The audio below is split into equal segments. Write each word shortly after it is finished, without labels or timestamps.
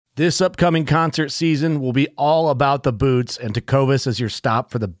This upcoming concert season will be all about the boots, and Tecovas is your stop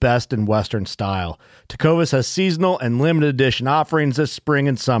for the best in Western style. Tecovas has seasonal and limited edition offerings this spring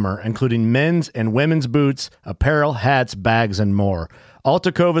and summer, including men's and women's boots, apparel, hats, bags, and more. All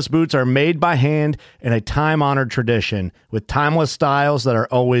Tecovas boots are made by hand in a time-honored tradition with timeless styles that are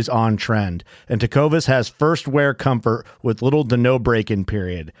always on trend. And Tecovas has first wear comfort with little to no break-in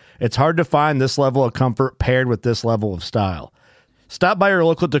period. It's hard to find this level of comfort paired with this level of style. Stop by your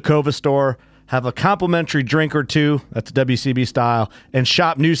local Tecovas store, have a complimentary drink or two, that's WCB style, and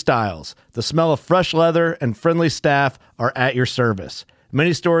shop new styles. The smell of fresh leather and friendly staff are at your service.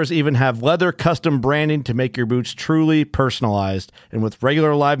 Many stores even have leather custom branding to make your boots truly personalized. And with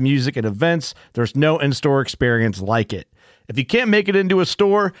regular live music and events, there's no in-store experience like it. If you can't make it into a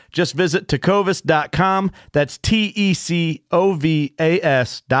store, just visit tecovas.com. That's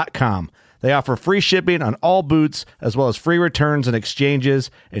TECOVAS.com. They offer free shipping on all boots, as well as free returns and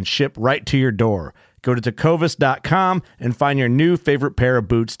exchanges, and ship right to your door. Go to tecovas.com and find your new favorite pair of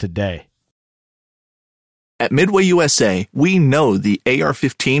boots today. At Midway USA, we know the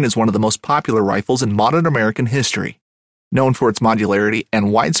AR-15 is one of the most popular rifles in modern American history. Known for its modularity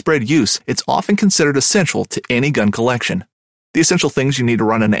and widespread use, it's often considered essential to any gun collection. The essential things you need to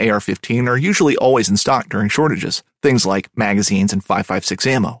run an AR-15 are usually always in stock during shortages, things like magazines and 5.56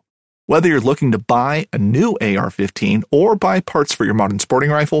 ammo. Whether you're looking to buy a new AR-15 or buy parts for your modern sporting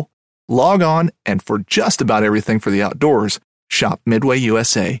rifle, log on and for just about everything for the outdoors, shop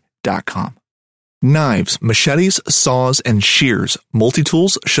MidwayUSA.com. Knives, machetes, saws, and shears,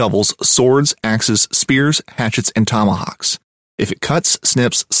 multi-tools, shovels, swords, axes, spears, hatchets, and tomahawks. If it cuts,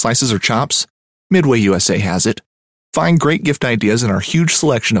 snips, slices, or chops, Midway USA has it. Find great gift ideas in our huge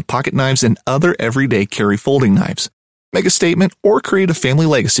selection of pocket knives and other everyday carry folding knives. Make a statement or create a family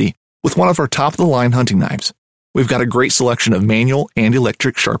legacy with one of our top-of-the-line hunting knives. We've got a great selection of manual and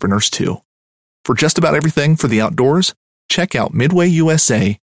electric sharpeners, too. For just about everything for the outdoors, check out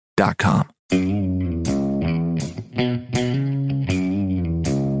MidwayUSA.com.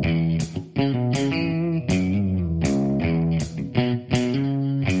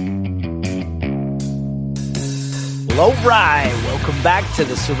 Well, all right. Welcome back to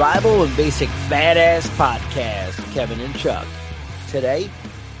the Survival and Basic Badass Podcast. Kevin and Chuck. Today,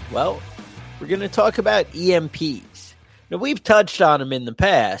 well, we're going to talk about EMPs. Now, we've touched on them in the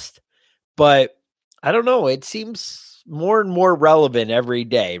past, but I don't know. It seems more and more relevant every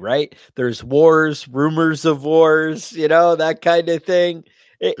day, right? There's wars, rumors of wars, that kind of thing.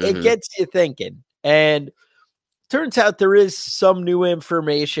 It gets you thinking. And turns out there is some new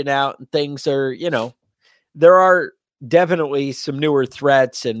information out and things are, there are definitely some newer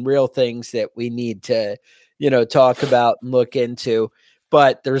threats and real things that we need to, talk about and look into.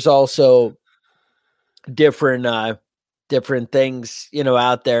 But there's also different things,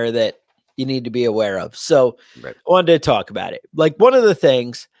 out there that you need to be aware of. So right. I wanted to talk about it. Like one of the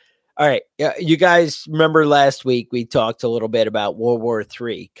things, all right, you guys remember last week we talked a little bit about World War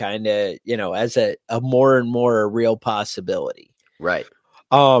III, kind of, as a more and more a real possibility. Right.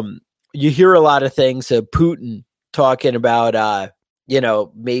 You hear a lot of things of Putin talking about,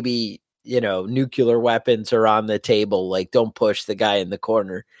 maybe, nuclear weapons are on the table. Like, don't push the guy in the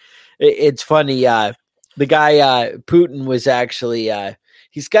corner. It's funny. The guy, Putin was actually,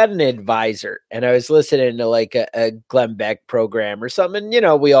 he's got an advisor, and I was listening to like a Glenn Beck program or something.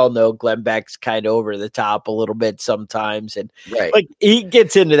 We all know Glenn Beck's kind of over the top a little bit sometimes. And right. like he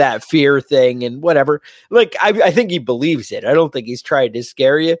gets into that fear thing and whatever. Like, I think he believes it. I don't think he's trying to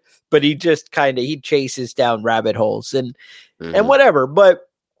scare you, but he just he chases down rabbit holes and whatever. But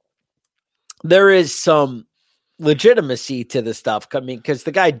there is some legitimacy to the stuff coming because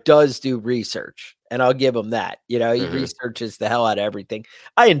the guy does do research, and I'll give him that. He researches the hell out of everything.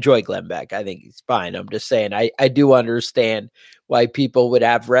 I enjoy Glenn Beck. I think he's fine. I'm just saying I do understand why people would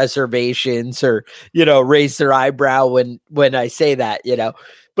have reservations or, raise their eyebrow when I say that,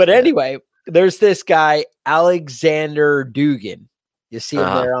 But anyway, there's this guy, Alexander Dugin. You see him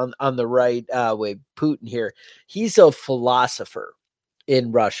there on the right with Putin here. He's a philosopher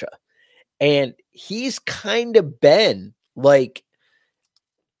in Russia. And he's kind of been like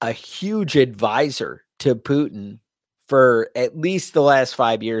a huge advisor to Putin for at least the last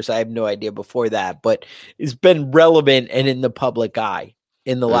 5 years. I have no idea before that, but it's been relevant and in the public eye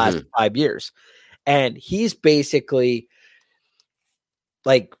in the last 5 years. And he's basically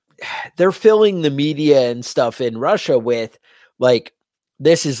like, they're filling the media and stuff in Russia with like,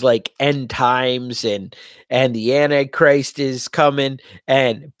 this is like end times and the Antichrist is coming,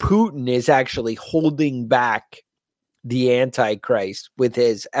 and Putin is actually holding back the Antichrist with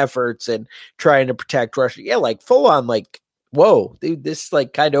his efforts and trying to protect Russia. Yeah, like full on like whoa, dude, this is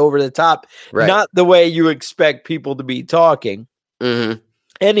like kind of over the top. Right. Not the way you expect people to be talking. Mm-hmm.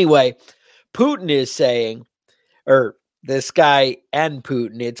 Anyway, Putin is saying, or this guy and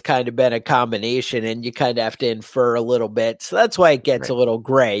Putin, it's kind of been a combination, and you kind of have to infer a little bit. So that's why it gets a little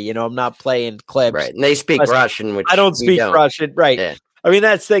gray. You know, I'm not playing clips. Right. And they speak Russian, which I don't speak Russian. Right. Yeah. I mean,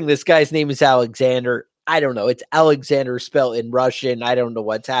 that's the thing. This guy's name is Alexander. I don't know. It's Alexander spelled in Russian. I don't know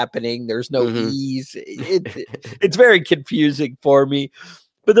what's happening. There's no E's. It's very confusing for me.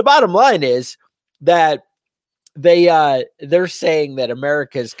 But the bottom line is that they're saying that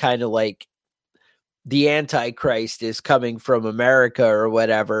America is kind of like the Antichrist is coming from America or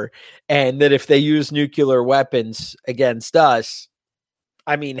whatever, and that if they use nuclear weapons against us,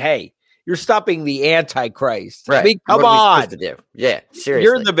 I mean, hey, you're stopping the Antichrist. Right. I mean, come what are we on. supposed to do? Yeah, seriously.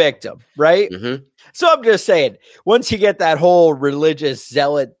 You're the victim, right? Mm-hmm. So I'm just saying, once you get that whole religious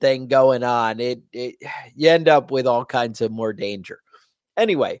zealot thing going on, it you end up with all kinds of more danger.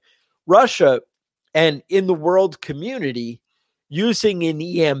 Anyway, Russia and in the world community using an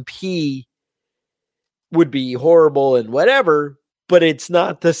EMP would be horrible and whatever, but it's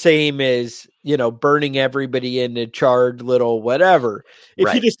not the same as, you know, burning everybody in a charred little whatever.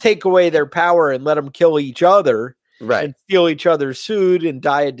 If you just take away their power and let them kill each other and steal each other's food and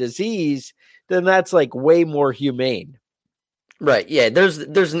die of disease, then that's like way more humane. Right. Yeah. There's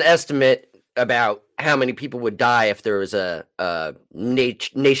an estimate about how many people would die if there was a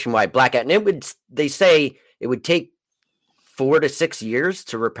nationwide blackout. And they say it would take 4 to 6 years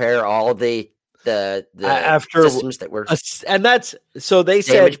to repair all the after systems that were and that's so they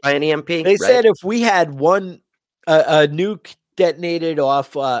damaged said by an EMP. They said if we had one a nuke detonated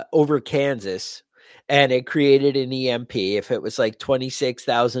off over Kansas and it created an EMP, if it was like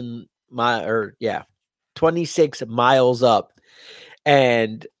 26,000 miles 26 miles up,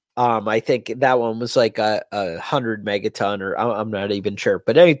 and I think that one was like a 100 megaton, or I'm not even sure.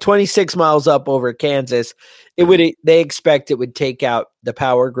 But anyway, 26 miles up over Kansas, they expect it would take out the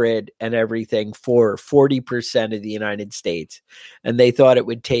power grid and everything for 40% of the United States. And they thought it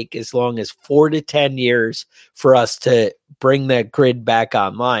would take as long as 4 to 10 years for us to bring that grid back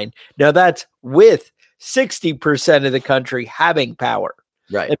online. Now that's with 60% of the country having power.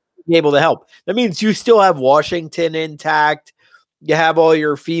 Right. And being able to help. That means you still have Washington intact. You have all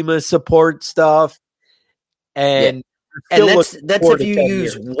your FEMA support stuff, and that's if you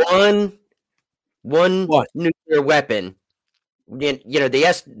use one nuclear weapon. You know,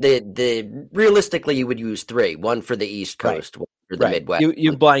 the realistically you would use 3, one for the East Coast, one for the Midwest.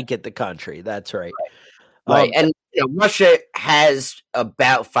 You blanket the country. That's right. Right. And you know, Russia has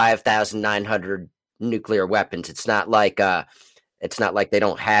about 5,900 nuclear weapons. It's not like they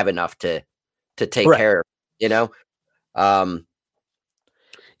don't have enough to take care of, you know.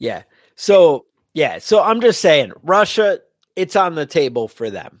 So I'm just saying, Russia, it's on the table for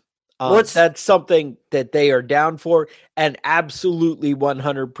them. That's something that they are down for, and absolutely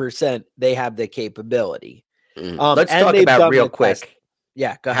 100% they have the capability. Let's talk about real quick.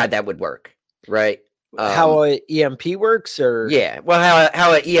 Yeah, go ahead. How that would work, right? How an EMP works, or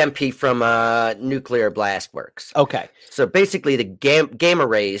how an EMP from a nuclear blast works. Okay, so basically, the gamma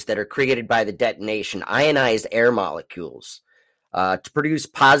rays that are created by the detonation ionize air molecules to produce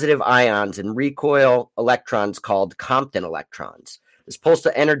positive ions and recoil electrons called Compton electrons. This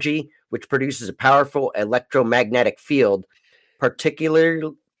pulsar energy, which produces a powerful electromagnetic field,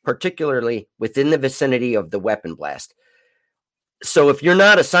 particularly within the vicinity of the weapon blast. So if you're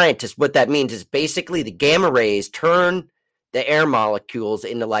not a scientist, what that means is basically the gamma rays turn the air molecules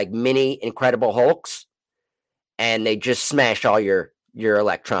into like mini Incredible Hulks, and they just smash all your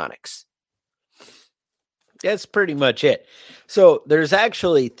electronics. That's pretty much it. So there's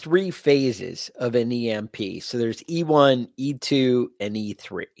actually 3 phases of an EMP. So there's E1, E2, and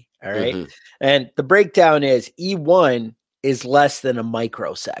E3. All right. Mm-hmm. And the breakdown is E1 is less than a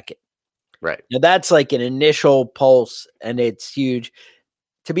microsecond. Right. Now that's like an initial pulse, and it's huge.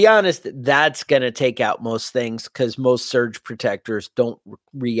 To be honest, that's going to take out most things because most surge protectors don't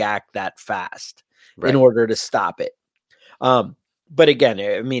react that fast in order to stop it. But again,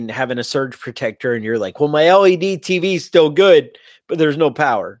 I mean, having a surge protector and you're like, well, my LED TV is still good, but there's no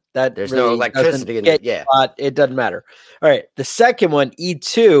power. There's really no electricity in it. Yeah. It doesn't matter. All right. The second one,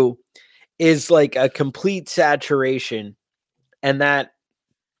 E2, is like a complete saturation. And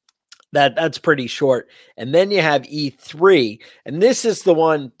that's pretty short. And then you have E3. And this is the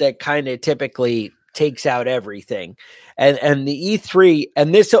one that kind of typically takes out everything. And the E3,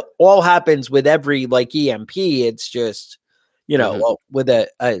 and this all happens with every like EMP. It's just, you know, with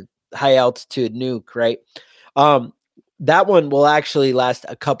a high altitude nuke, right? That one will actually last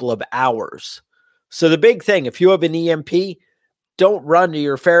a couple of hours. So the big thing, if you have an EMP, don't run to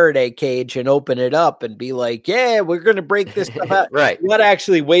your Faraday cage and open it up and be like, yeah, we're going to break this stuff out. Right. You got to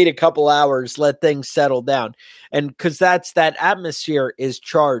actually wait a couple hours, let things settle down. And because that atmosphere is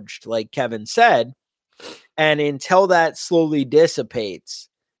charged, like Kevin said. And until that slowly dissipates,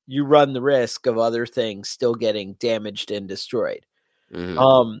 you run the risk of other things still getting damaged and destroyed.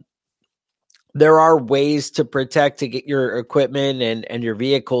 Mm-hmm. There are ways to protect to get your equipment and your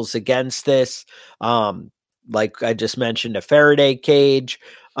vehicles against this. Like I just mentioned, a Faraday cage.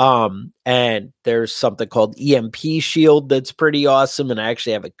 And there's something called EMP Shield that's pretty awesome. And I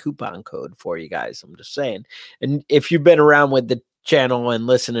actually have a coupon code for you guys. I'm just saying. And if you've been around with the channel and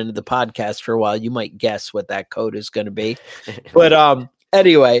listening to the podcast for a while, you might guess what that code is going to be. But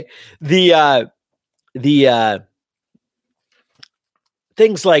anyway, the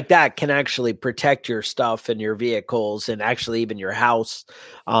things like that can actually protect your stuff and your vehicles and actually even your house.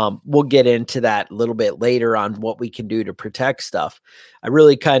 We'll get into that a little bit later on what we can do to protect stuff. I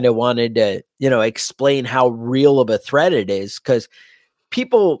really kind of wanted to, explain how real of a threat it is, because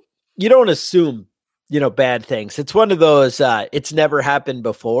people, you don't assume, bad things. It's one of those, it's never happened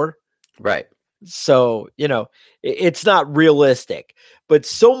before. Right. So, it's not realistic, but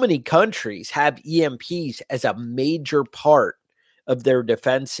so many countries have EMPs as a major part of their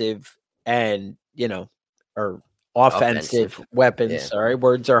defensive and, or offensive weapons. Yeah. Sorry,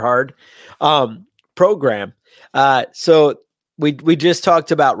 words are hard. Program. So we just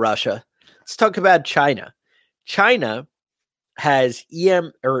talked about Russia. Let's talk about China. China has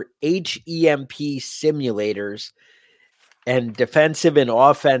HEMP simulators and defensive and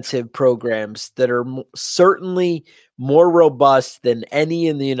offensive programs that are certainly more robust than any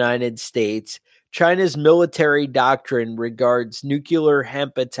in the United States. China's military doctrine regards nuclear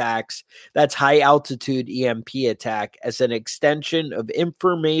hemp attacks, that's high altitude EMP attack, as an extension of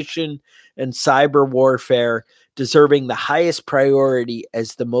information and cyber warfare, deserving the highest priority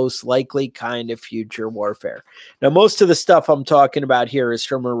as the most likely kind of future warfare. Now, most of the stuff I'm talking about here is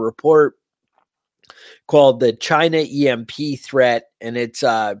from a report called the China EMP Threat, and it's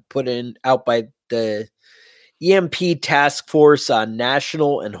put out by the EMP Task Force on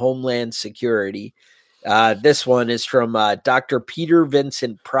National and Homeland Security. This one is from Dr. Peter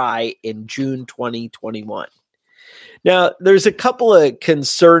Vincent Pry in June 2021. Now, there's a couple of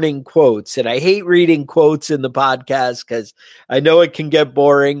concerning quotes, and I hate reading quotes in the podcast because I know it can get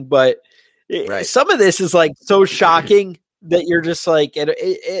boring, but some of this is like so shocking that you're just like,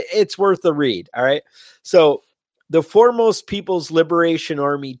 it's worth a read. All right. So the foremost People's Liberation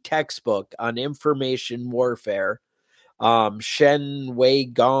Army textbook on information warfare, Shen Wei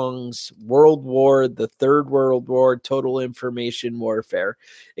Gong's the Third World War, Total Information Warfare,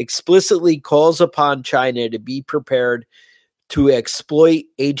 explicitly calls upon China to be prepared to exploit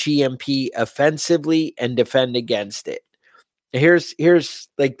HEMP offensively and defend against it. Here's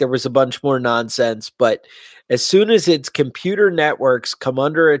like, there was a bunch more nonsense, but as soon as its computer networks come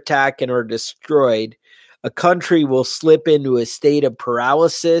under attack and are destroyed, a country will slip into a state of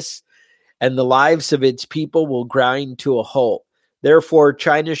paralysis and the lives of its people will grind to a halt. Therefore,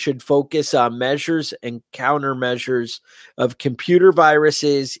 China should focus on measures and countermeasures of computer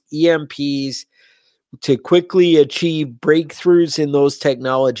viruses, EMPs, to quickly achieve breakthroughs in those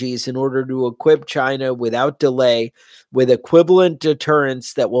technologies in order to equip China without delay with equivalent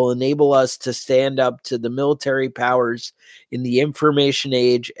deterrence that will enable us to stand up to the military powers in the information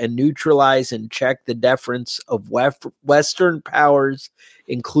age and neutralize and check the deference of Western powers,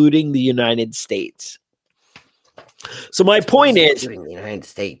 including the United States. So my point is, the United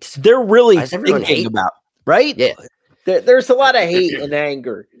States, they're really thinking about, right? Yeah. There's a lot of hate and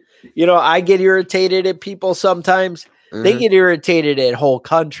anger. I get irritated at people sometimes. Mm-hmm. They get irritated at whole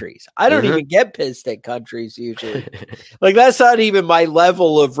countries. I don't even get pissed at countries usually. Like, that's not even my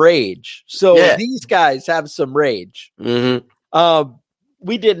level of rage. So these guys have some rage. Mm-hmm.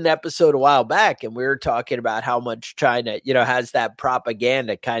 We did an episode a while back, and we were talking about how much China, has that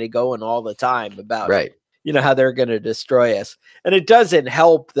propaganda kind of going all the time about, how they're going to destroy us. And it doesn't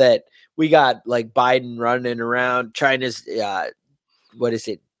help that we got like Biden running around. China's, what is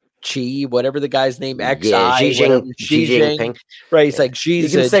it? Whatever the guy's name, Xi Jinping. Right. He's like,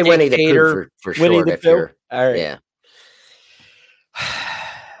 Xi's you can say Winnie the Pooh for short if you're, all right. Yeah.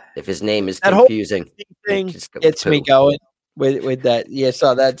 If his name is confusing. Thing gets me going with that. Yeah,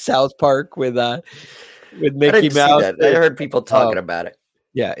 saw that South Park with Mickey Mouse. I heard people talking about it.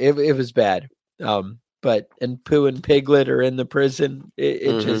 Yeah, it was bad. But Pooh and Piglet are in the prison.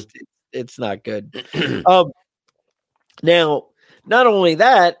 It's not good. Now, not only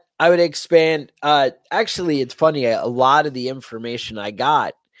that, I would expand. Actually, it's funny. A lot of the information I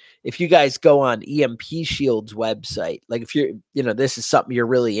got if you guys go on EMP Shield's website, like if you're, this is something you're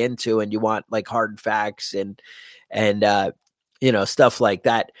really into and you want like hard facts and stuff like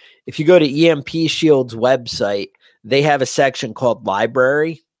that. If you go to EMP Shield's website, they have a section called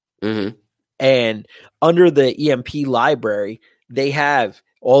library. Mm-hmm. And under the EMP library, they have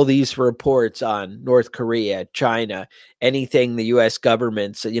all these reports on North Korea, China, anything the U.S.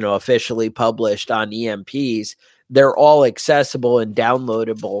 government's, officially published on EMPs. They're all accessible and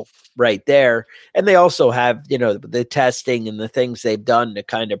downloadable right there. And they also have, the testing and the things they've done to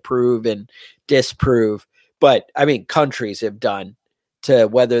kind of prove and disprove. But I mean, countries have done to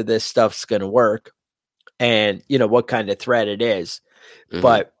whether this stuff's going to work and, what kind of threat it is. Mm-hmm.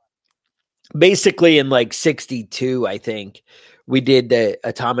 But basically in like 62, I think we did the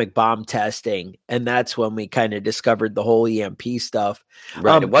atomic bomb testing. And that's when we kind of discovered the whole EMP stuff.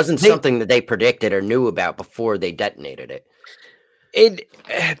 Right. It wasn't something that they predicted or knew about before they detonated it.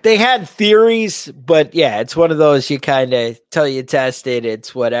 They had theories, but yeah, it's one of those you kind of till you test it,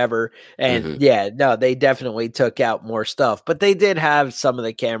 it's whatever. And they definitely took out more stuff, but they did have some of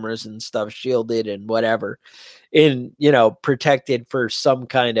the cameras and stuff shielded and whatever in, protected for some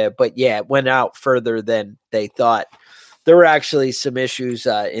kind of, but yeah, it went out further than they thought. There were actually some issues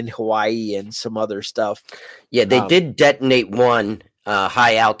in Hawaii and some other stuff. Yeah, they did detonate one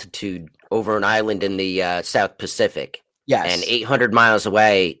high altitude over an island in the South Pacific. Yes. And 800 miles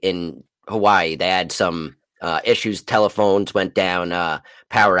away in Hawaii, they had some issues. Telephones went down,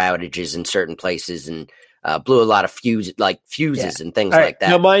 power outages in certain places, and blew a lot of fuses and things like that.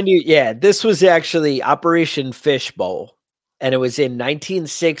 Now, mind you, this was actually Operation Fishbowl, and it was in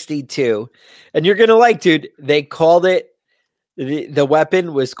 1962. And you're going to like, dude, they called it, the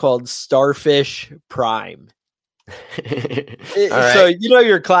weapon was called Starfish Prime. So,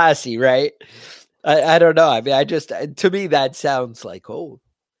 you're classy, right? I don't know. I mean, to me, that sounds like,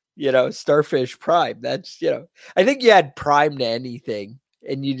 Starfish Prime. That's, I think you had Prime to anything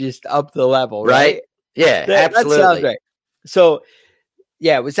and you just up the level, right? Yeah, absolutely. That sounds right. So,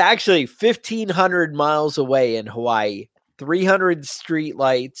 it was actually 1,500 miles away in Hawaii, 300 street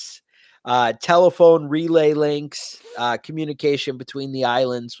lights, telephone relay links, communication between the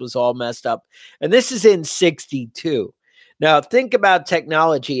islands was all messed up. And this is in 62. Now, think about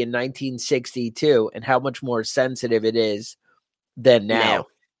technology in 1962 and how much more sensitive it is than now.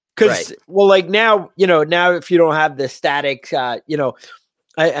 Because, now if you don't have the static, I know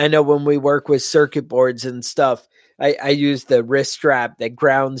when we work with circuit boards and stuff, I use the wrist strap that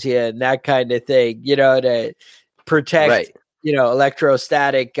grounds you and that kind of thing, to protect,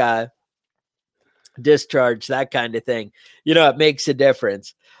 electrostatic discharge, that kind of thing. It makes a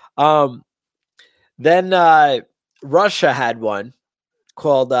difference. Then Russia had one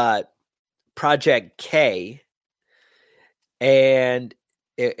called Project K, and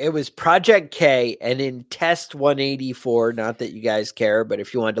it was Project K, and in Test 184, not that you guys care, but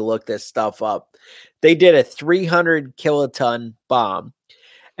if you wanted to look this stuff up, they did a 300 kiloton bomb,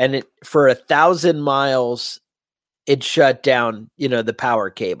 and for 1,000 miles, it shut down, the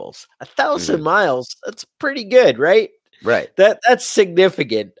power cables. 1,000 miles, that's pretty good, right? Right. That's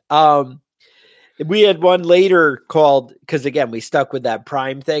significant. We had one later called, because again, we stuck with that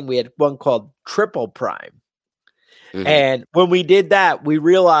prime thing. We had one called Triple Prime. Mm-hmm. And when we did that, we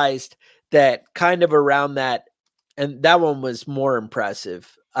realized that kind of around that, and that one was more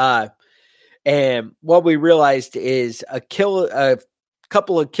impressive. And what we realized is a couple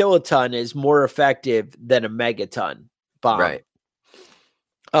of kiloton is more effective than a megaton bomb. Right.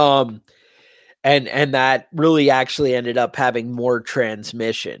 And that really actually ended up having more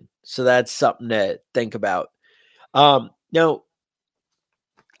transmission. So that's something to think about. Now,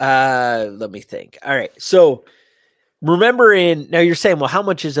 let me think. All right. So remember now you're saying, well, how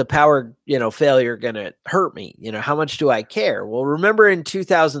much is a power, failure going to hurt me? How much do I care? Well, remember in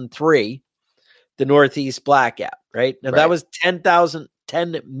 2003, the Northeast blackout, right? Now that was 10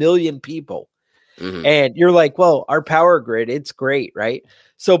 million people. Mm-hmm. And you're like, well, our power grid, it's great, right?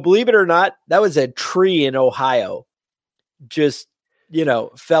 So believe it or not, that was a tree in Ohio just,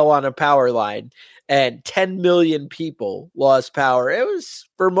 fell on a power line and 10 million people lost power. It was,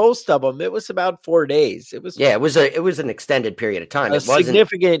 for most of them, it was about 4 days. It was an extended period of time. It wasn't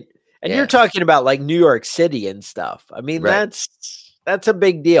significant. And you're talking about like New York City and stuff. I mean, that's a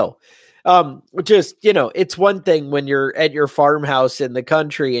big deal. Just, it's one thing when you're at your farmhouse in the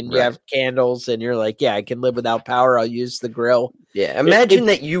country and you have candles and you're like, I can live without power. I'll use the grill. Yeah. Imagine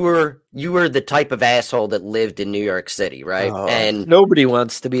that you were the type of asshole that lived in New York City, right? And nobody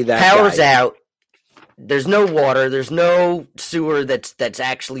wants to be that power's guy. out. There's no water. There's no sewer that's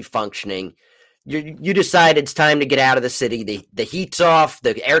actually functioning. you decide it's time to get out of the city. The heat's off,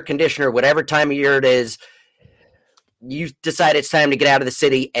 the air conditioner, whatever time of year it is. You decide it's time to get out of the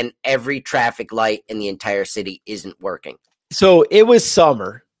city, and every traffic light in the entire city isn't working. So it was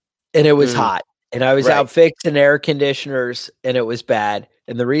summer, and it was hot, and I was Right. out fixing air conditioners, and it was bad.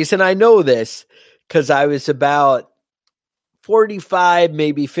 And the reason I know this, because I was about 45,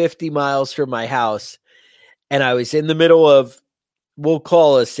 maybe 50 miles from my house, and I was in the middle of, we'll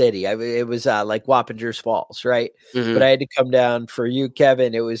call a city. It was like Wappingers Falls, right? But I had to come down for you,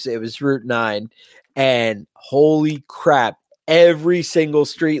 Kevin. It was Route 9, and holy crap, every single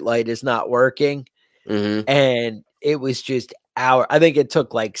street light is not working, and it was just I think it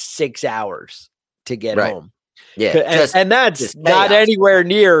took like 6 hours to get home. Yeah, and that's not anywhere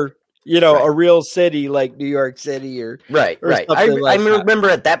near a real city like New York City or right. I remember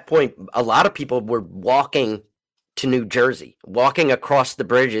at that point, a lot of people were walking to New Jersey, walking across the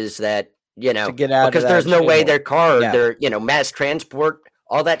bridges that, to get out because there's no way their car, Yeah. their, mass transport,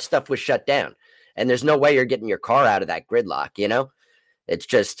 all that stuff was shut down. And there's no way you're getting your car out of that gridlock, It's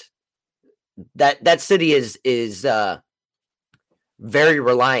just that city is very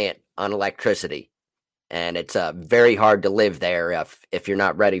reliant on electricity. And it's very hard to live there if you're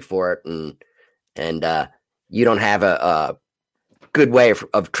not ready for it, and you don't have a good way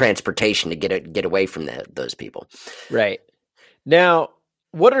of transportation to get away from those people. Right. Now,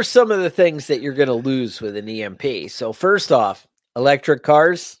 what are some of the things that you're going to lose with an EMP? So first off, electric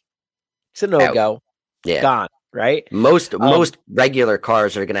cars, it's a no-go. Yeah. Gone, right? Most regular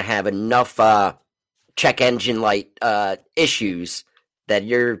cars are going to have enough check engine light issues that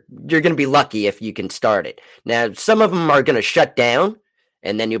you're going to be lucky if you can start it. Now, some of them are going to shut down,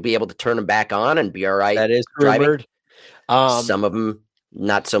 and then you'll be able to turn them back on and be all right. That is driving. rumored. Some of them,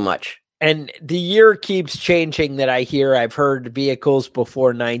 not so much. And the year keeps changing that I hear. I've heard vehicles before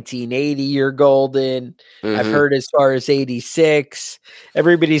 1980 you're golden. I've heard as far as 86.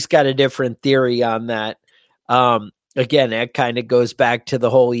 Everybody's got a different theory on that. Again, that kind of goes back to the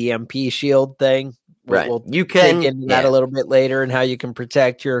whole EMP shield thing. Right. We'll you can dig into that a little bit later and how you can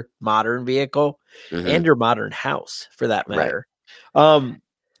protect your modern vehicle and your modern house for that matter. Right.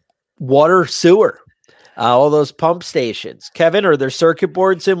 Water, sewer, all those pump stations. Kevin, are there circuit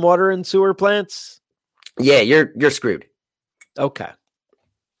boards in water and sewer plants? Yeah, you're screwed. Okay.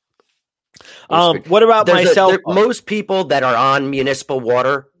 What about myself? Most people that are on municipal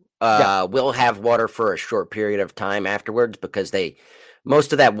water will have water for a short period of time afterwards because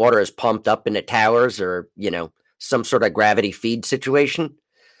most of that water is pumped up into towers or, some sort of gravity feed situation.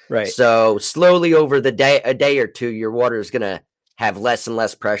 Right. So slowly over a day or two, your water is going to have less and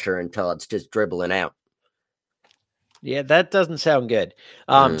less pressure until it's just dribbling out. Yeah, that doesn't sound good.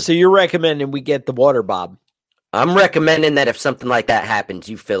 So you're recommending we get the water bob? I'm recommending that if something like that happens,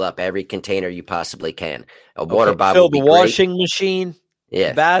 you fill up every container you possibly can. A water bob fill would be the great. Washing machine.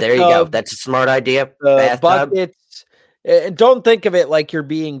 Yeah, bathtub, there you go. That's a smart idea. Bathtub. Buckets. And don't think of it like you're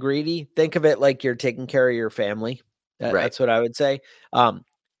being greedy. Think of it like you're taking care of your family. That's what I would say.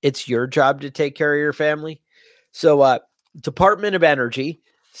 It's your job to take care of your family. So Department of Energy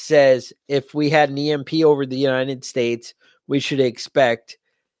says if we had an EMP over the United States, we should expect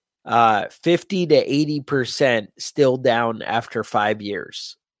 50 to 80% still down after 5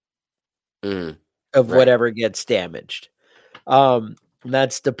 years of whatever gets damaged. And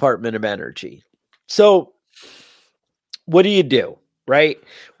that's Department of Energy. So what do? Right?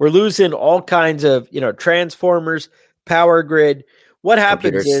 We're losing all kinds of, transformers, power grid. What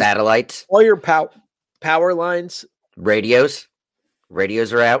happens Computers, is satellites, all your power lines, radios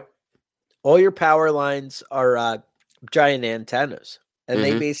are out. All your power lines are giant antennas, and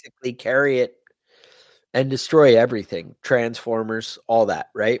they basically carry it and destroy everything, transformers, all that,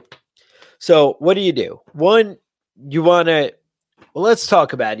 right? So what do? One, you want to, let's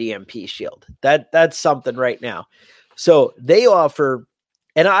talk about EMP Shield. That's something right now. So they offer,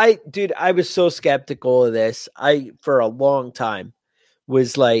 and I was so skeptical of this. For a long time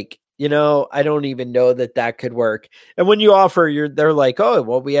was like, I don't even know that could work. And when you offer, they're like, oh,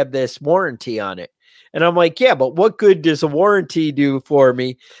 well, we have this warranty on it. And I'm like, yeah, but what good does a warranty do for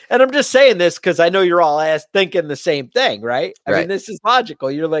me? And I'm just saying this because I know you're all thinking the same thing, right? I mean, this is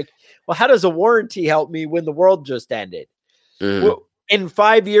logical. You're like, well, how does a warranty help me when the world just ended? Well, in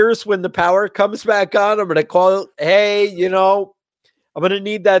 5 years, when the power comes back on, I'm going to call, hey, I'm going to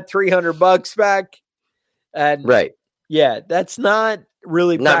need that $300 back. And yeah, that's not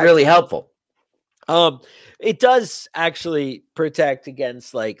really helpful. It does actually protect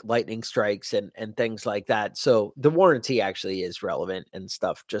against like lightning strikes and things like that. So the warranty actually is relevant and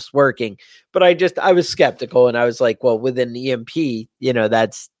stuff just working. But I was skeptical and I was like, well, with an EMP,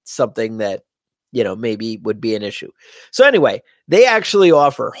 that's something that maybe would be an issue. So anyway, they actually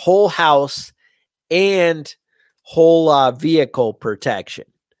offer whole house and whole vehicle protection.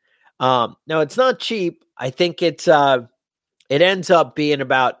 Now it's not cheap. I think it ends up being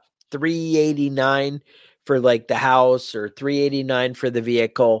about $389 for like the house or $389 for the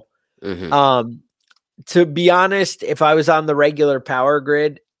vehicle. To be honest, if I was on the regular power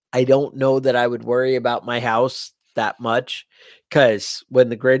grid, I don't know that I would worry about my house that much, because when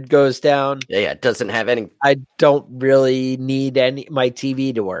the grid goes down, it doesn't have any. I don't really need my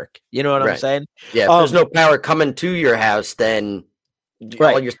TV to work. You know what I'm saying? Yeah, if there's no power coming to your house, then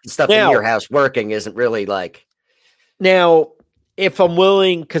all your stuff in your house working isn't really like. Now, if I'm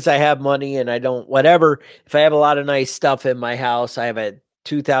willing, because I have money and I don't, whatever, if I have a lot of nice stuff in my house, I have a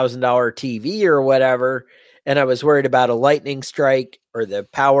 $2,000 TV or whatever, and I was worried about a lightning strike or the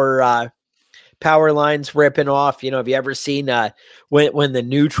power lines ripping off. Have you ever seen when the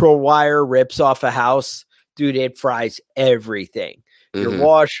neutral wire rips off a house? Dude, it fries everything. Your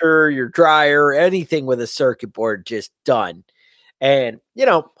washer, your dryer, anything with a circuit board, just done. And,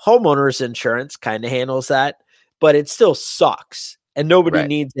 homeowners insurance kind of handles that, but it still sucks. And nobody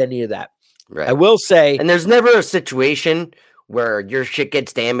needs any of that. Right. I will say. And there's never a situation where your shit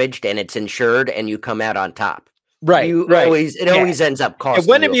gets damaged and it's insured and you come out on top. Right. It always ends up costing. And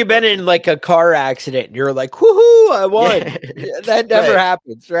when have you been in like a car accident and you're like, woohoo, I won? That never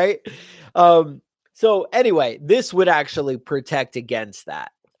happens, right? So anyway, this would actually protect against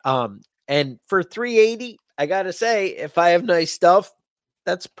that. And for $380, I gotta say, if I have nice stuff,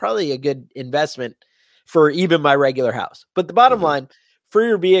 that's probably a good investment for even my regular house. But the bottom line, for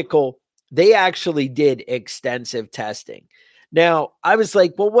your vehicle, they actually did extensive testing. Now, I was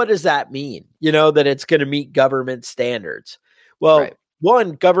like, well, what does that mean? That it's going to meet government standards. Well,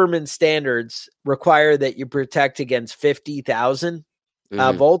 one, government standards require that you protect against 50,000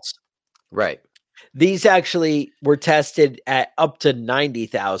 volts. Right. These actually were tested at up to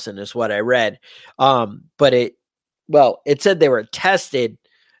 90,000 is what I read. But it said they were tested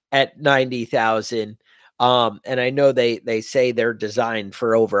at 90,000. And I know they say they're designed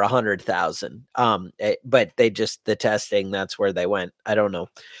for over 100,000. But the testing, that's where they went. I don't know.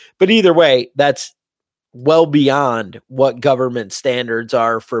 But either way, that's well beyond what government standards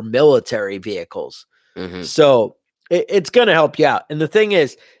are for military vehicles. So it's going to help you out. And the thing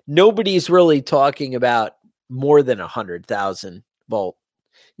is, nobody's really talking about more than 100,000 volt,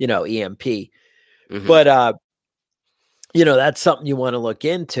 EMP. But, that's something you want to look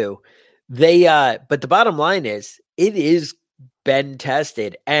into. But the bottom line is it is been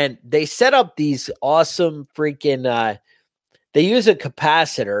tested, and they set up these awesome freaking, they use a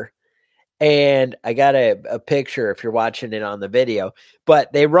capacitor, and I got a picture if you're watching it on the video,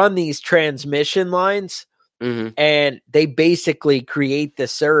 but they run these transmission lines and they basically create the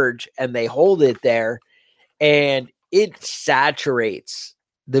surge and they hold it there and it saturates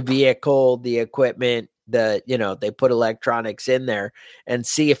the vehicle, the equipment, they put electronics in there and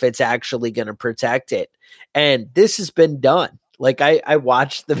see if it's actually going to protect it. And this has been done. Like I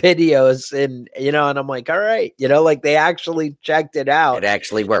watched the videos and I'm like, all right, like they actually checked it out. It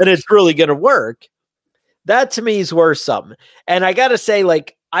actually works. And it's really going to work. That to me is worth something. And I got to say,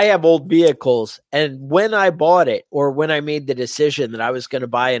 like, I have old vehicles, and when I bought it or when I made the decision that I was going to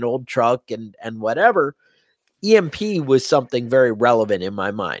buy an old truck and whatever, EMP was something very relevant in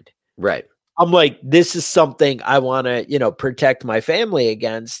my mind. Right. I'm like, this is something I want to, protect my family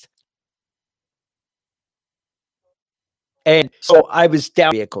against. And so I was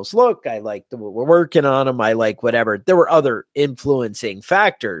down vehicles. Look, I like we're working on them. I like whatever. There were other influencing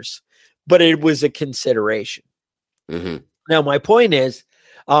factors, but it was a consideration. Now, my point is,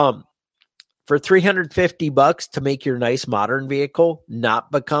 for $350 to make your nice modern vehicle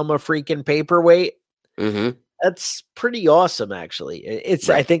not become a freaking paperweight, that's pretty awesome, actually. It's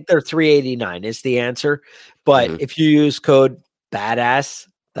I think they're $389 is the answer. But if you use code BADASS,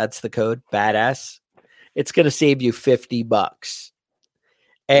 that's the code BADASS, it's going to save you $50.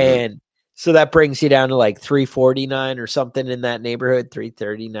 And so that brings you down to like $349 or something in that neighborhood,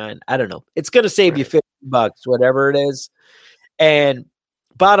 $339. I don't know. It's going to save you $50, whatever it is. And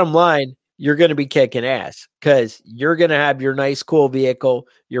bottom line, you're going to be kicking ass because you're going to have your nice, cool vehicle.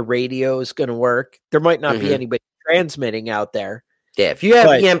 Your radio is going to work. There might not be anybody transmitting out there. Yeah, if you have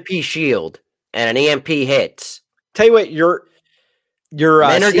EMP shield and an EMP hits, tell you what, your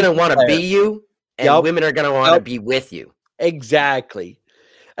men are going to want to be you, and women are going to want to be with you. Exactly.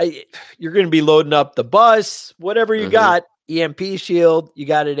 You're going to be loading up the bus, whatever you got. EMP shield, you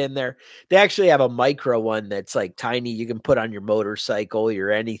got it in there. They actually have a micro one that's like tiny. You can put on your motorcycle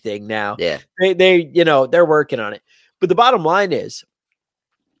or anything now. Yeah. They're working on it. But the bottom line is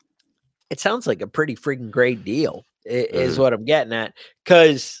It sounds like a pretty freaking great deal is what I'm getting at.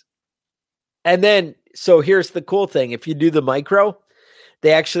 So here's the cool thing. If you do the micro,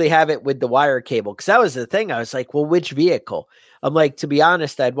 they actually have it with the wire cable. Cause that was the thing. I was like, well, which vehicle? I'm like, to be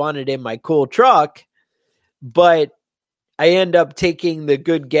honest, I'd want it in my cool truck, but I end up taking the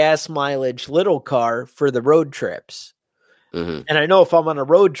good gas mileage little car for the road trips. Mm-hmm. And I know if I'm on a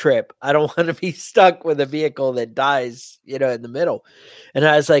road trip, I don't want to be stuck with a vehicle that dies, in the middle. And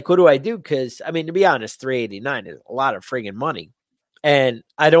I was like, what do I do? Because I mean, to be honest, $389 is a lot of friggin' money. And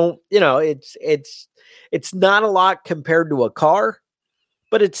I don't, it's not a lot compared to a car,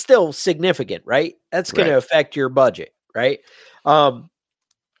 but it's still significant, right? That's going to affect your budget, right?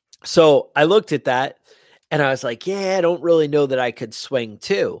 So I looked at that and I was like, yeah, I don't really know that I could swing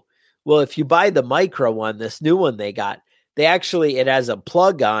too. Well, if you buy the micro one, this new one they got, it has a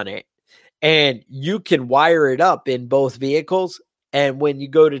plug on it and you can wire it up in both vehicles. And when you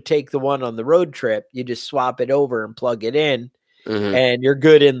go to take the one on the road trip, you just swap it over and plug it in and you're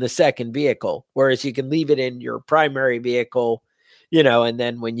good in the second vehicle. Whereas you can leave it in your primary vehicle, and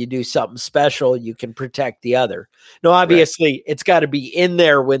then when you do something special, you can protect the other. Now, obviously it's got to be in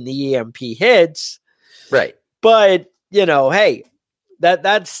there when the EMP hits. Right. But, hey,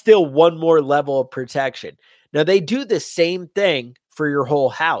 that's still one more level of protection. Now, they do the same thing for your whole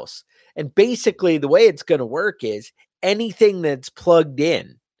house. And basically, the way it's going to work is anything that's plugged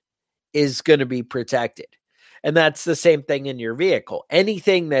in is going to be protected. And that's the same thing in your vehicle.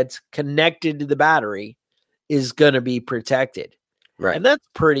 Anything that's connected to the battery is going to be protected. Right. And that's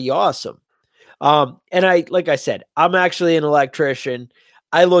pretty awesome. And like I said, I'm actually an electrician.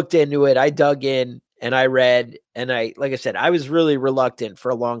 I looked into it. I dug in. And I read, and like I said, I was really reluctant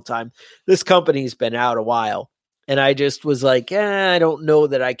for a long time. This company's been out a while. And I just was like, I don't know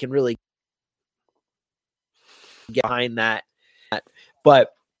that I can really get behind that.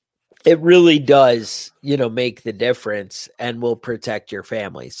 But it really does, make the difference and will protect your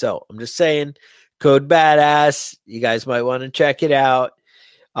family. So I'm just saying, code badass. You guys might want to check it out.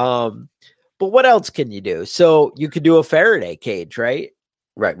 But what else can you do? So you could do a Faraday cage, right?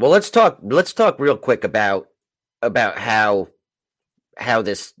 Right. Well, let's talk real quick about how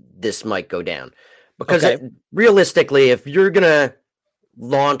this might go down. Because realistically, if you're going to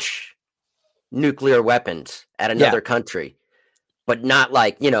launch nuclear weapons at another country, but not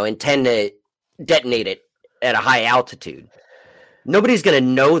intend to detonate it at a high altitude, nobody's going to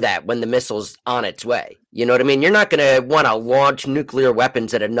know that when the missile's on its way. You know what I mean? You're not going to want to launch nuclear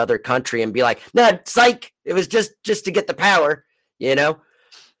weapons at another country and be like, nah, psych, it was just to get the power,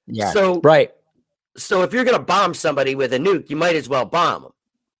 Yeah. So if you're going to bomb somebody with a nuke, you might as well bomb them.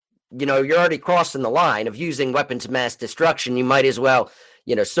 You're already crossing the line of using weapons of mass destruction. You might as well,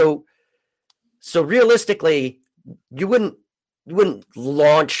 so realistically, you wouldn't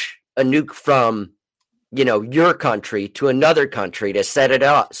launch a nuke from, your country to another country to set it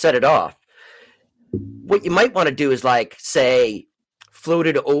off. What you might want to do is say float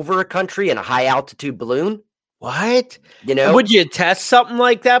it over a country in a high altitude balloon. What? Would you test something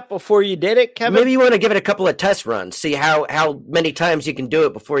like that before you did it, Kevin? Maybe you want to give it a couple of test runs, see how many times you can do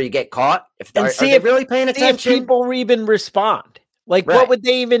it before you get caught. Are they really paying attention? See if people even respond. What would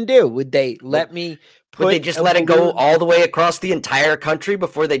they even do? Would they let me put? Would they just let it go all the way across the entire country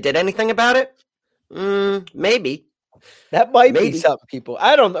before they did anything about it? Maybe. That might be something people.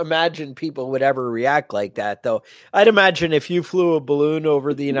 I don't imagine people would ever react like that, though. I'd imagine if you flew a balloon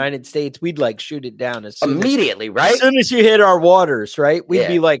over the United States, we'd shoot it down immediately, right? As soon as you hit our waters, right? We'd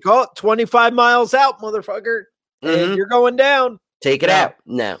be like, 25 miles out, motherfucker. And you're going down. Take it out.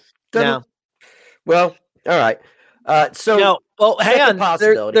 No. Well, all right. Hang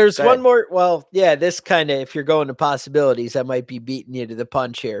on. There's one more. Well, yeah, this kind of, if you're going to possibilities, I might be beating you to the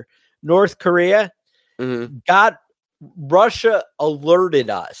punch here. North Korea Russia alerted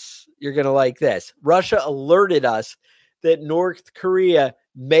us. You're going to like this. Russia alerted us that North Korea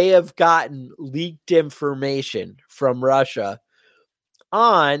may have gotten leaked information from Russia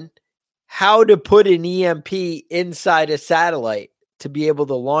on how to put an EMP inside a satellite to be able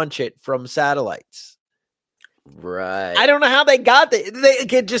to launch it from satellites. Right. I don't know how they got that.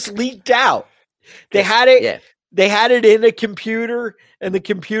 It just leaked out. They had it. Yeah. They had it in a computer, and the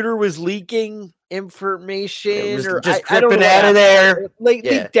computer was leaking information, it was just dripping out of there.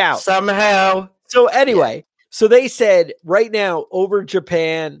 Leaked out somehow. So anyway, so they said right now over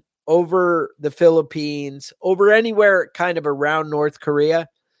Japan, over the Philippines, over anywhere kind of around North Korea,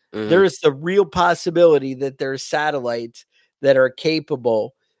 there is the real possibility that there's satellites that are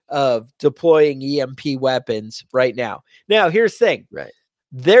capable of deploying EMP weapons right now. Now, here's the thing. Right.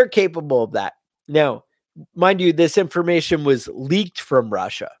 They're capable of that. Now, mind you, this information was leaked from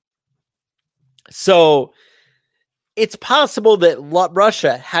Russia. So it's possible that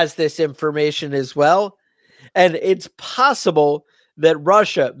Russia has this information as well. And it's possible that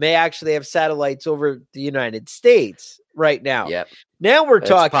Russia may actually have satellites over the United States right now. Yep. Now we're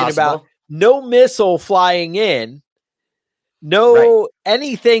talking about no missile flying in, no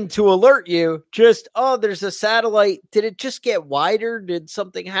anything to alert you, just, oh, there's a satellite. Did it just get wider? Did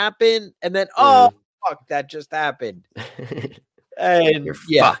something happen? And then, oh, fuck, that just happened. And you're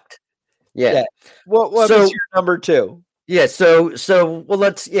fucked. Yeah. What was your number 2? Yeah, so well,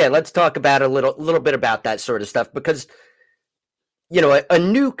 let's talk about a little bit about that sort of stuff, because you know, a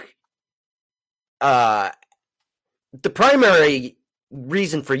nuke, the primary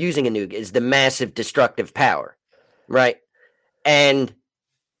reason for using a nuke is the massive destructive power, right? And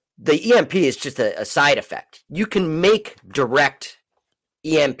the EMP is just a side effect. You can make direct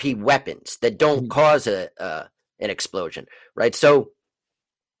EMP weapons that don't cause an explosion, right? So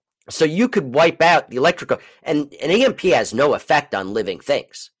you could wipe out the electrical, and an EMP has no effect on living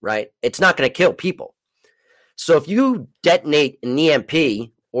things, right? It's not going to kill people. So if you detonate an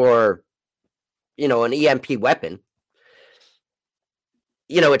EMP or, you know, an EMP weapon,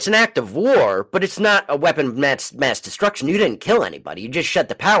 you know, it's an act of war, but it's not a weapon of mass destruction. You didn't kill anybody. You just shut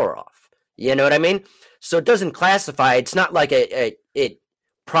the power off. You know what I mean? So it doesn't classify. It's not like it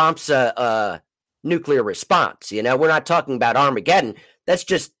prompts a nuclear response. You know, we're not talking about Armageddon. That's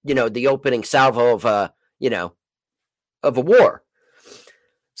just, you know, the opening salvo of a war.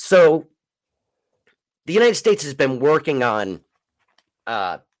 So the United States has been working on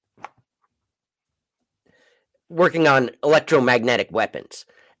electromagnetic weapons,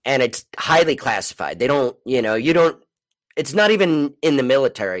 and it's highly classified. They don't, you know, it's not even in the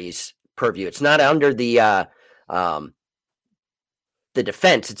military's purview. It's not under the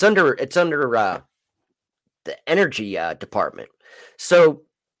defense. It's under the energy department. So,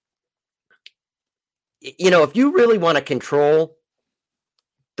 you know, if you really want to control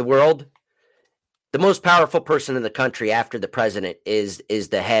the world, the most powerful person in the country after the president is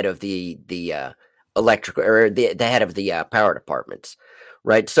the head of the electrical, or the head of the power departments,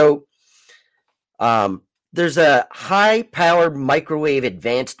 right? So, there's a high-powered microwave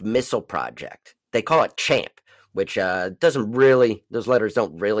advanced missile project. They call it CHAMP, which doesn't really, those letters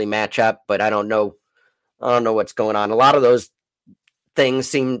don't really match up, but I don't know what's going on. A lot of those things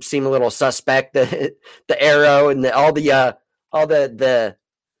seem a little suspect. The arrow and all the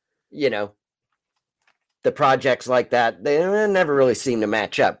you know, the projects like that, they never really seem to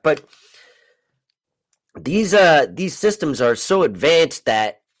match up. But these systems are so advanced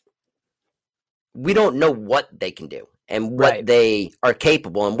that we don't know what they can do and what they are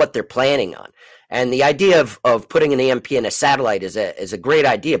capable and what they're planning on. And the idea of putting an EMP in a satellite is a great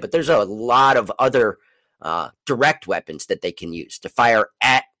idea, but there's a lot of other direct weapons that they can use to fire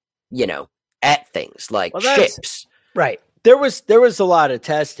at things like ships. Right. There was a lot of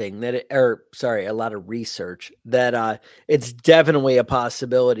testing a lot of research that it's definitely a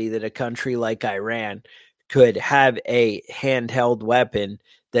possibility that a country like Iran could have a handheld weapon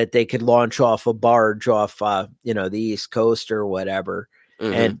that they could launch off a barge off the East Coast or whatever,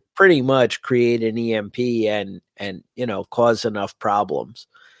 and pretty much create an EMP and cause enough problems.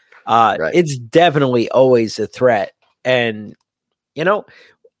 It's definitely always a threat. And, to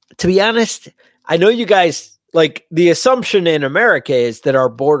be honest, I know you guys, like, the assumption in America is that our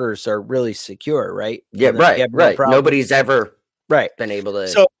borders are really secure, right? Yeah, right. Nobody's ever been able to.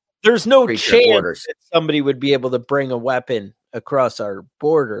 So there's no chance that somebody would be able to bring a weapon across our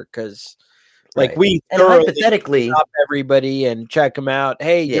border because, we hypothetically stop everybody and check them out.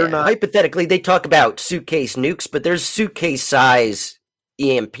 Hey, you're not. Hypothetically, they talk about suitcase nukes, but there's suitcase size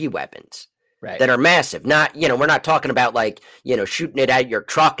EMP weapons that are massive. Not, we're not talking about shooting it at your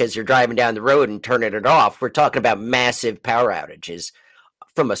truck as you're driving down the road and turning it off. We're talking about massive power outages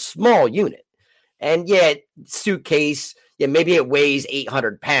from a small unit. And suitcase, maybe it weighs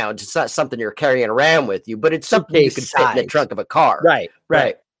 800 pounds. It's not something you're carrying around with you, but it's something you could fit in the trunk of a car. Right.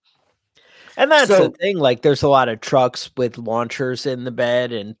 And that's the thing. Like, there's a lot of trucks with launchers in the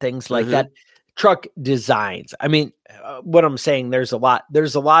bed and things like that. Truck designs. I mean, what I'm saying, there's a lot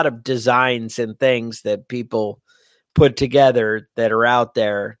of designs and things that people put together that are out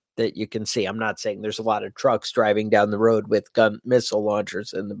there that you can see. I'm not saying there's a lot of trucks driving down the road with missile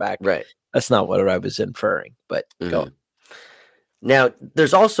launchers in the back. Right. That's not what I was inferring, but go. Now,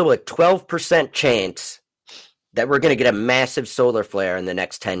 there's also a 12% chance that we're going to get a massive solar flare in the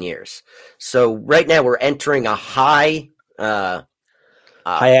next 10 years. So right now we're entering a high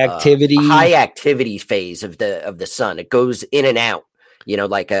activity phase of the sun. It goes in and out,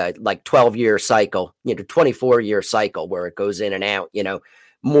 like 12-year cycle, 24-year cycle where it goes in and out,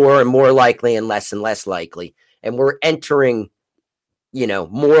 more and more likely and less likely. And we're entering,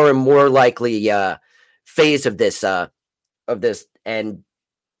 more and more likely phase of this. And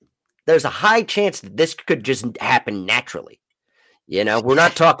there's a high chance that this could just happen naturally. We're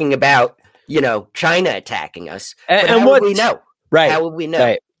not talking about, China attacking us. But And how would we know? Right. How would we know?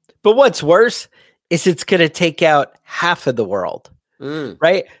 Right. But what's worse is it's going to take out half of the world.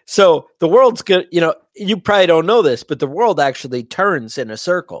 Right. So the world's good. You probably don't know this, but the world actually turns in a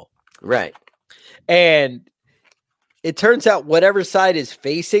circle. Right. And it turns out whatever side is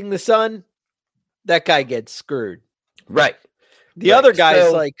facing the sun, that guy gets screwed. Right. The other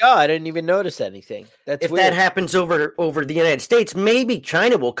guy's like, oh, I didn't even notice anything. That's if weird. That happens over the United States, maybe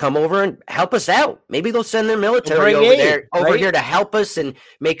China will come over and help us out. Maybe they'll send their military over here to help us and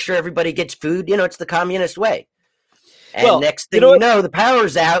make sure everybody gets food. It's the communist way. And next thing you know, the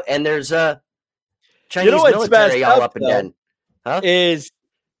power's out and there's a Chinese military all up and down. Huh? Is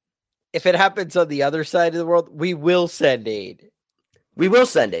if it happens on the other side of the world, we will send aid. We will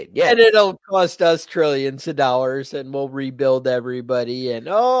send aid, yeah. And it'll cost us trillions of dollars and we'll rebuild everybody and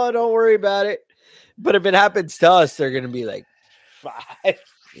don't worry about it. But if it happens to us, they're going to be like,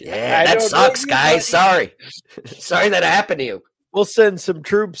 yeah, that sucks, guys. Sorry. Sorry that happened to you. We'll send some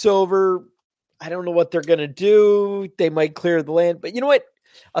troops over. I don't know what they're going to do. They might clear the land. But you know what?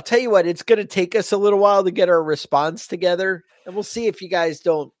 I'll tell you what, it's going to take us a little while to get our response together. And we'll see if you guys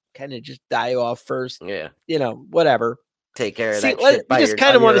don't kind of just die off first. Yeah. Whatever. Take care of that shit. We just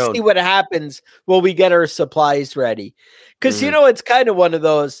kind of want to see what happens while we get our supplies ready. Because, it's kind of one of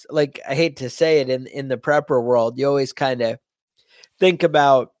those, like, I hate to say it, in the prepper world, you always kind of think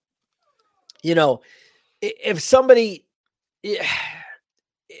about, if somebody...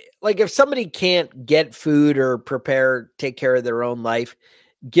 Like if somebody can't get food or take care of their own life,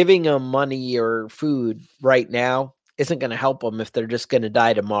 giving them money or food right now isn't going to help them if they're just going to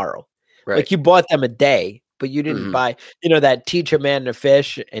die tomorrow. Right. Like you bought them a day, but you didn't buy, that teach a man to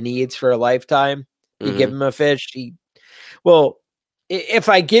fish and he eats for a lifetime. You give him a fish. If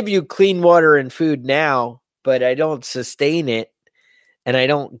I give you clean water and food now, but I don't sustain it and I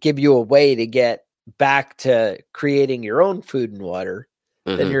don't give you a way to get back to creating your own food and water,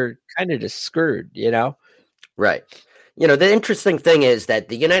 then you're kind of just screwed, Right. The interesting thing is that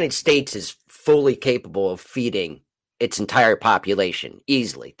the United States is fully capable of feeding its entire population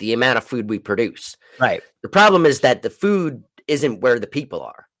easily, the amount of food we produce. Right. The problem is that the food isn't where the people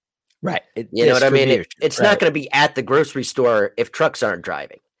are. Right. You know what I mean? It's not going to be at the grocery store if trucks aren't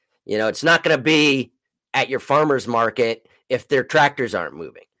driving. It's not going to be at your farmer's market if their tractors aren't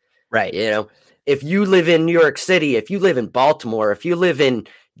moving. Right. If you live in New York City, if you live in Baltimore, if you live in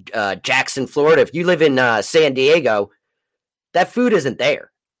Jackson, Florida, if you live in San Diego, that food isn't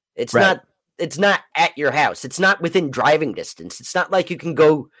there. It's not at your house. It's not within driving distance. It's not like you can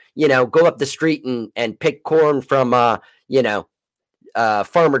go up the street and pick corn from,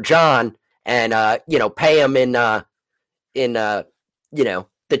 Farmer John and, pay him in the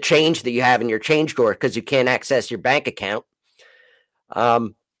change that you have in your change drawer because you can't access your bank account.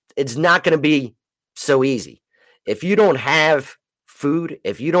 It's not going to be so easy. If you don't have food,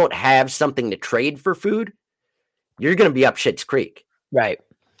 if you don't have something to trade for food, you're going to be up shit's creek. Right.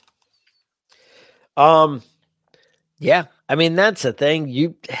 Yeah. I mean, that's the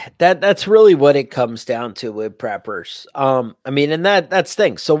thing. That's really what it comes down to with preppers. And that's the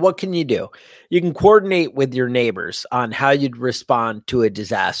thing. So what can you do? You can coordinate with your neighbors on how you'd respond to a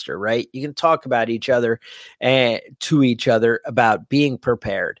disaster, right? You can talk about each other and to each other about being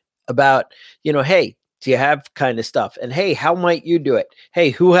prepared, about, hey, do you have kind of stuff? And hey, how might you do it? Hey,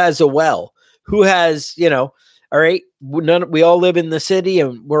 who has a well? Who has, all right, we all live in the city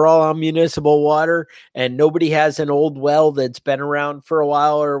and we're all on municipal water and nobody has an old well that's been around for a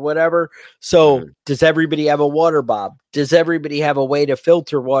while or whatever. So does everybody have a water bob? Does everybody have a way to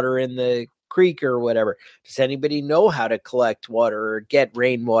filter water in the creek or whatever? Does anybody know how to collect water or get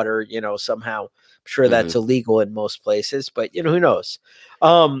rainwater, somehow? I'm sure that's illegal in most places, but who knows?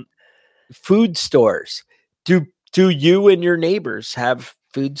 Food stores. Do you and your neighbors have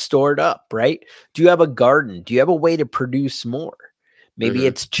food stored up, right? Do you have a garden? Do you have a way to produce more? Maybe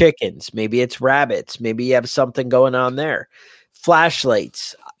it's chickens, maybe it's rabbits, maybe you have something going on there.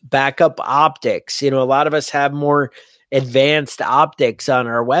 Flashlights, backup optics. A lot of us have more advanced optics on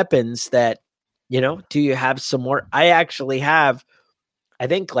our weapons that, do you have some more? I actually have, I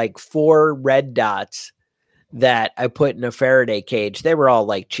think like 4 red dots that I put in a Faraday cage. They were all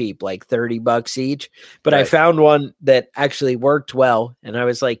like cheap, like $30 each, but I found one that actually worked well. And I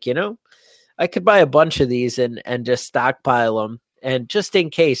was like, I could buy a bunch of these and just stockpile them. And just in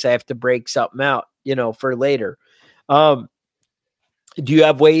case I have to break something out, for later. Do you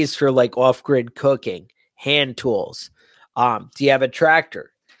have ways for like off-grid cooking, hand tools? Do you have a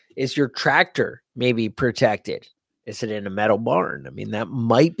tractor? Is your tractor maybe protected? Is it in a metal barn? I mean, that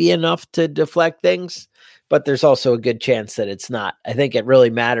might be enough to deflect things, but there's also a good chance that it's not. I think it really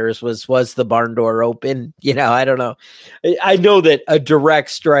matters was the barn door open? I don't know. I know that a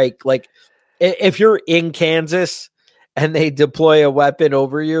direct strike, like if you're in Kansas and they deploy a weapon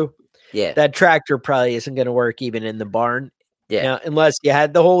over you, that tractor probably isn't going to work even in the barn. Yeah. Now, unless you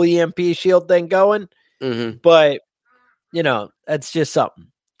had the whole EMP shield thing going. Mm-hmm. But, that's just something.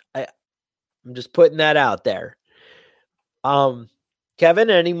 I'm just putting that out there. Kevin,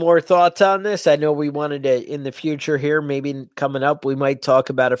 any more thoughts on this? I know we wanted to, in the future here, maybe coming up, we might talk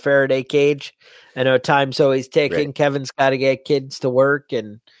about a Faraday cage. I know time's always ticking. Right. Kevin's got to get kids to work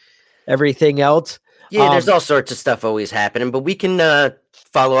and everything else. Yeah, there's all sorts of stuff always happening, but we can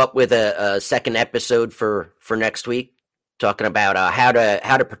follow up with a second episode for next week, talking about how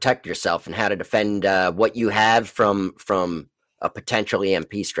to protect yourself and how to defend what you have from a potential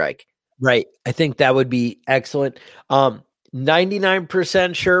EMP strike. Right. I think that would be excellent.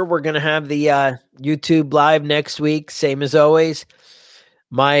 99% sure we're going to have the YouTube live next week, same as always.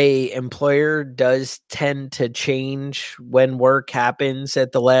 My employer does tend to change when work happens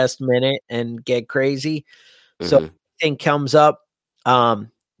at the last minute and get crazy. Mm-hmm. So if anything comes up,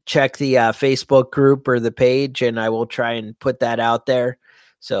 check the Facebook group or the page, and I will try and put that out there.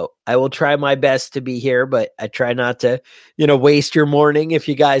 So I will try my best to be here, but I try not to, waste your morning if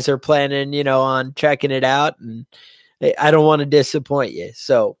you guys are planning, on checking it out, and I don't want to disappoint you.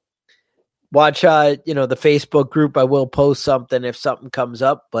 So watch, the Facebook group. I will post something if something comes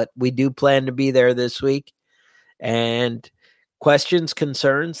up, but we do plan to be there this week. And questions,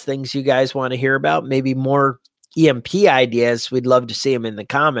 concerns, things you guys want to hear about, maybe more EMP ideas. We'd love to see them in the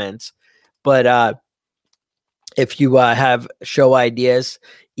comments. But if you have show ideas,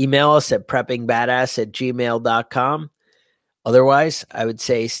 email us at preppingbadass@gmail.com. Otherwise, I would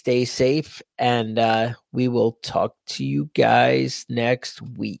say stay safe, and we will talk to you guys next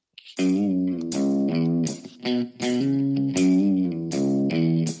week.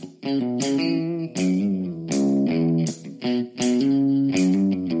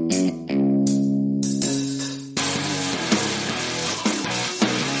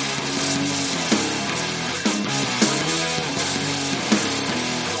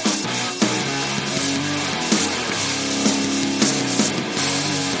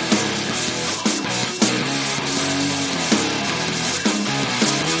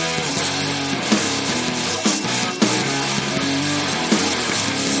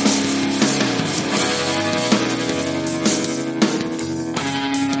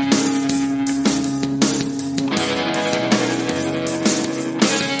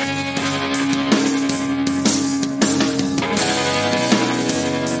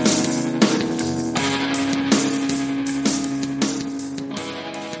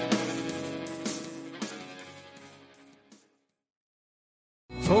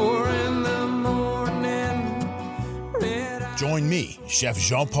 Join me, Chef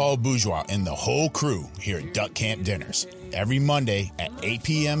Jean-Paul Bourgeois, and the whole crew here at Duck Camp Dinners every Monday at 8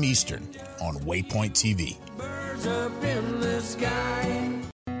 p.m. Eastern on Waypoint TV.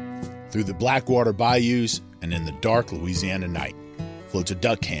 Through the Blackwater bayous and in the dark Louisiana night floats a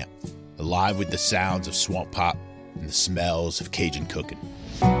duck camp, alive with the sounds of swamp pop and the smells of Cajun cooking.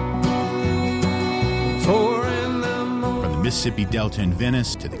 From the Mississippi Delta in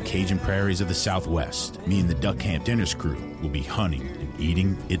Venice to the Cajun prairies of the Southwest, me and the Duck Camp Dinners crew will be hunting and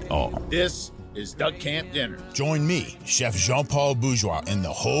eating it all. This is Duck Camp Dinner. Join me, Chef Jean-Paul Bourgeois, and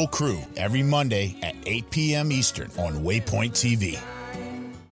the whole crew every Monday at 8 p.m. Eastern on Waypoint TV.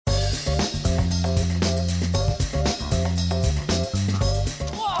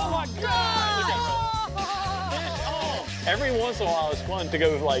 Every once in a while, it's fun to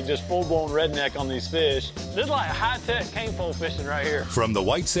go like just full-blown redneck on these fish. This is like high-tech cane pole fishing right here. From the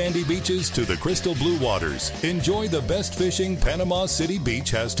white sandy beaches to the crystal blue waters, enjoy the best fishing Panama City Beach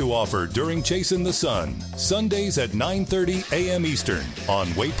has to offer during Chasing the Sun. Sundays at 9:30 a.m. Eastern on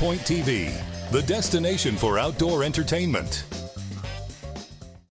Waypoint TV, the destination for outdoor entertainment.